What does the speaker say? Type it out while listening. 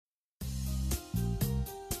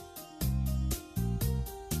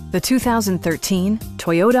The 2013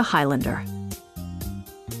 Toyota Highlander.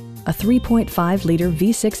 A 3.5-liter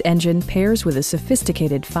V6 engine pairs with a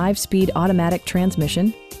sophisticated 5-speed automatic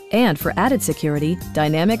transmission, and for added security,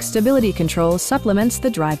 dynamic stability control supplements the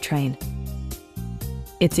drivetrain.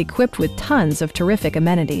 It's equipped with tons of terrific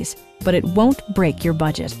amenities, but it won't break your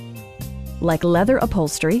budget. Like leather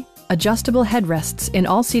upholstery, adjustable headrests in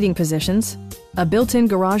all seating positions, a built-in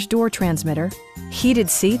garage door transmitter, heated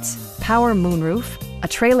seats, power moonroof, a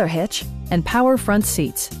trailer hitch, and power front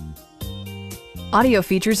seats. Audio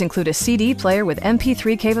features include a CD player with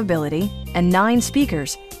MP3 capability and 9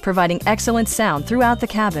 speakers, providing excellent sound throughout the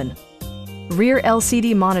cabin. Rear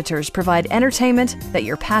LCD monitors provide entertainment that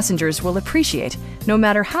your passengers will appreciate no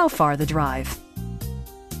matter how far the drive.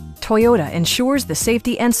 Toyota ensures the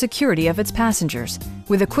safety and security of its passengers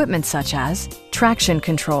with equipment such as traction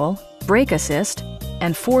control, brake assist,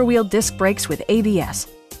 and 4-wheel disc brakes with ABS.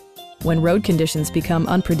 When road conditions become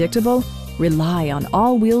unpredictable, rely on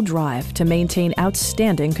all-wheel drive to maintain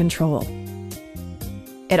outstanding control.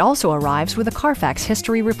 It also arrives with a Carfax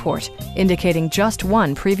history report indicating just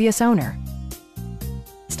one previous owner.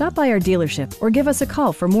 Stop by our dealership or give us a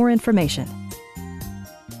call for more information.